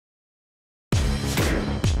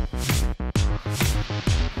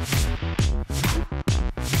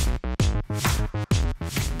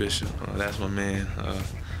Bishop. That's my man.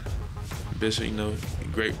 Bishop, you know,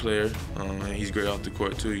 great player. And he's great off the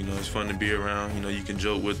court too. You know, he's fun to be around. You know, you can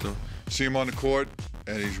joke with him. See him on the court,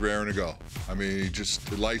 and he's raring to go. I mean, he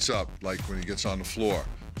just lights up like when he gets on the floor.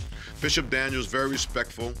 Bishop Daniels, very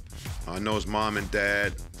respectful. I know his mom and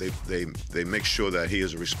dad, they make sure that he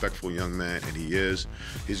is a respectful young man, and he is.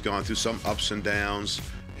 He's gone through some ups and downs,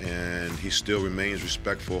 and he still remains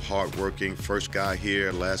respectful, hardworking, first guy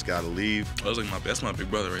here, last guy to leave. That's my big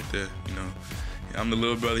brother right there, you know. I'm the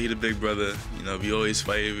little brother, he the big brother. You know, we always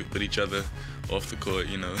fight with each other off the court,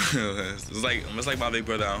 you know. it's like my big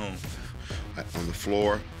brother at home. On the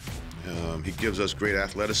floor, he gives us great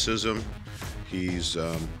athleticism. He's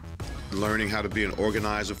learning how to be an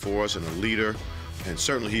organizer for us and a leader, and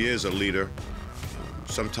certainly he is a leader.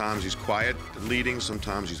 Sometimes he's quiet leading,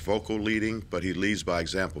 sometimes he's vocal leading, but he leads by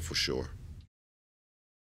example for sure.